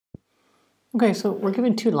Okay, so we're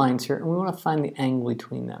given two lines here, and we want to find the angle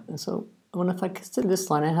between them. And so if I consider this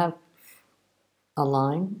line, I have a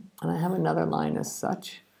line, and I have another line as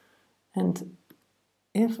such. And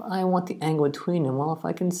if I want the angle between them, well, if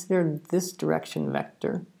I consider this direction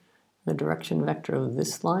vector, the direction vector of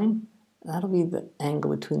this line, that'll be the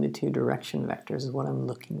angle between the two direction vectors is what I'm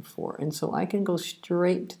looking for. And so I can go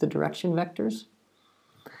straight to the direction vectors.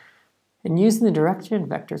 And using the direction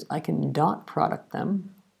vectors, I can dot product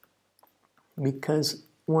them, because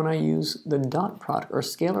when I use the dot product or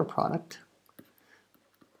scalar product,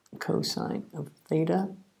 cosine of theta,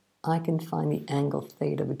 I can find the angle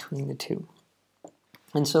theta between the two.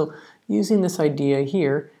 And so using this idea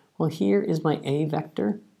here, well, here is my A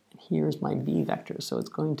vector, and here is my B vector. So it's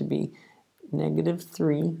going to be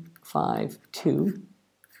 -3, 5, 2,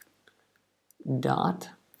 dot,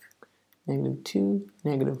 -2,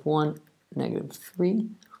 -1, -3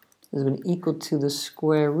 is going to equal to the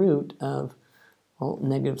square root of, well,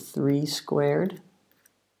 -3 squared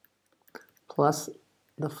plus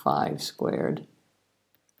the 5 squared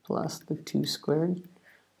plus the 2 squared,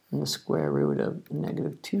 and the square root of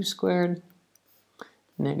 -2 squared,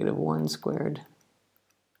 -1 squared,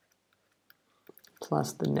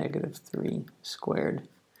 plus the -3 squared.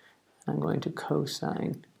 I'm going to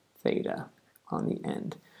cosine theta on the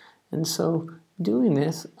end. And so doing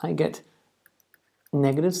this, I get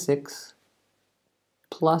 -6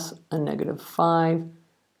 plus a -5,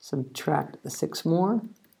 subtract the 6 more,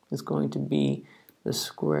 is going to be the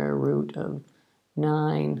square root of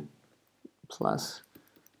 9 plus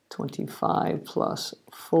 25 plus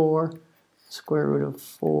 4, square root of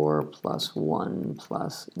 4 plus 1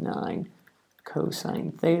 plus 9,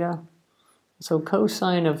 cosine theta. So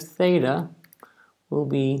cosine of theta will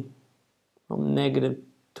be, well,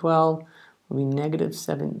 -12 will be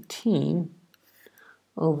 -17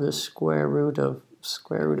 over the square root of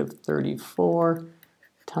 34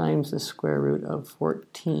 times the square root of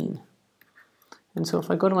 14. And so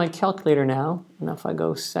if I go to my calculator now, and if I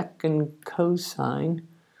go second cosine,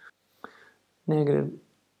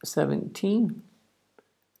 -17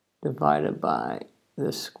 divided by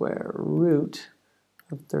the square root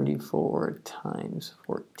of 34 times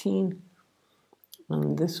 14,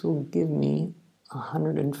 and this will give me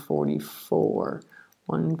 144,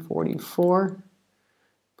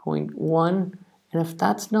 144.1. And if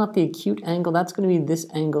that's not the acute angle, that's going to be this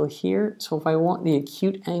angle here. So if I want the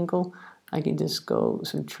acute angle, I can just go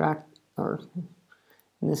subtract, or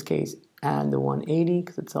in this case, add the 180,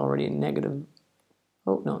 because it's already a negative.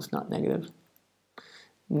 Oh, no, it's not negative.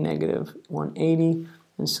 -180.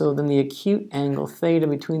 And so then the acute angle theta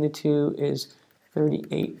between the two is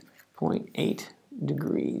 38.8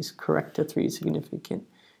 degrees. Correct to 3 significant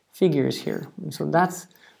figures here. And so that's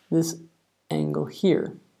this angle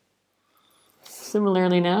here.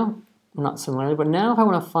 Similarly now, well, not similarly, but now if I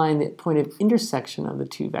want to find the point of intersection of the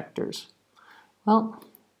two vectors, well,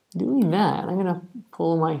 doing that, I'm going to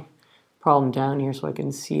pull my problem down here so I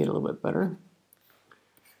can see it a little bit better.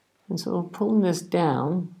 And so pulling this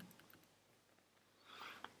down,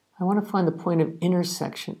 I want to find the point of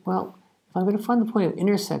intersection. Well, if I'm going to find the point of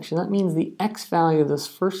intersection, that means the x value of this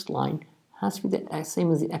first line has to be the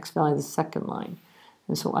same as the x value of the second line.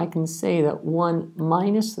 And so I can say that 1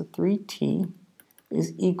 minus the 3t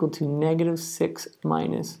is equal to -6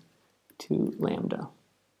 minus 2 lambda.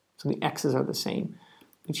 So the x's are the same,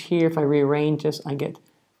 which here, if I rearrange this, I get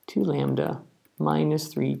 2 lambda minus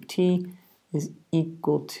 3t is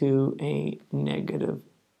equal to a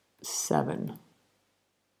 -7.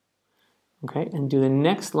 Okay, and do the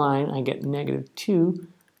next line, I get -2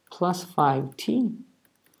 plus 5t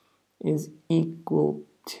is equal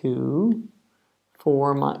to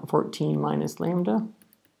 14 minus lambda.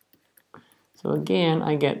 So again,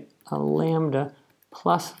 I get a lambda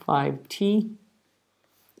plus 5t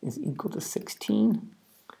is equal to 16.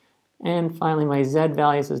 And finally, my z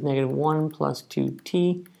value says -1 plus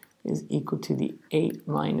 2t is equal to the 8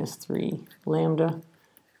 minus 3 lambda.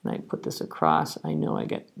 And I put this across, I know I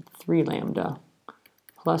get 3 lambda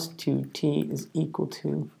plus 2t is equal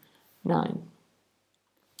to 9.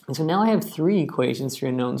 And so now I have 3 equations for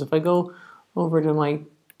unknowns. If I go over to my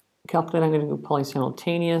calculator, I'm going to go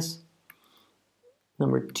polysimultaneous,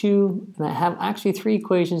 number 2, and I have actually 3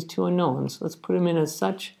 equations, 2 unknowns. Let's put them in as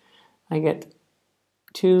such. I get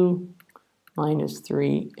 2 minus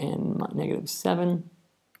 3 and -7.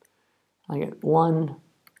 I get 1,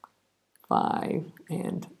 5,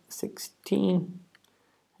 and 16.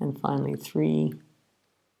 And finally 3,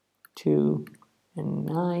 2, and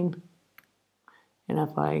 9. And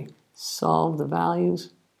if I solve the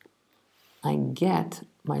values, I get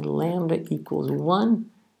my lambda equals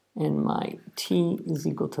 1 and my t is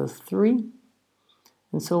equal to 3.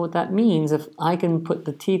 And so what that means, if I can put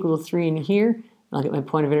the t equal to 3 in here, and I'll get my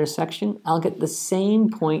point of intersection, I'll get the same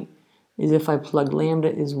point as if I plug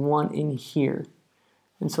lambda is 1 in here.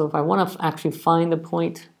 And so if I want to actually find the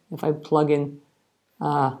point, if I plug in,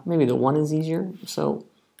 maybe the 1 is easier. So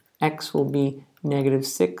x will be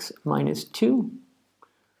 -6 minus 2.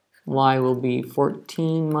 Y will be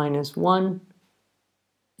 14 minus 1.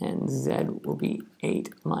 And z will be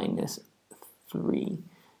 8 minus 3.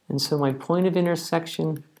 And so my point of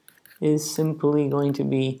intersection is simply going to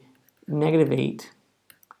be -8,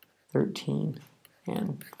 13,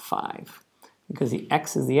 and 5. Because the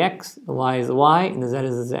x is the x, the y is the y, and the z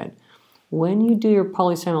is the z. When you do your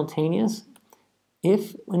polysimultaneous,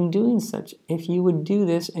 when doing such, if you would do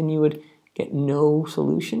this and you would get no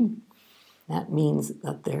solution, that means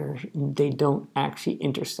that they don't actually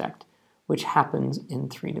intersect, which happens in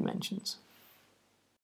 3 dimensions.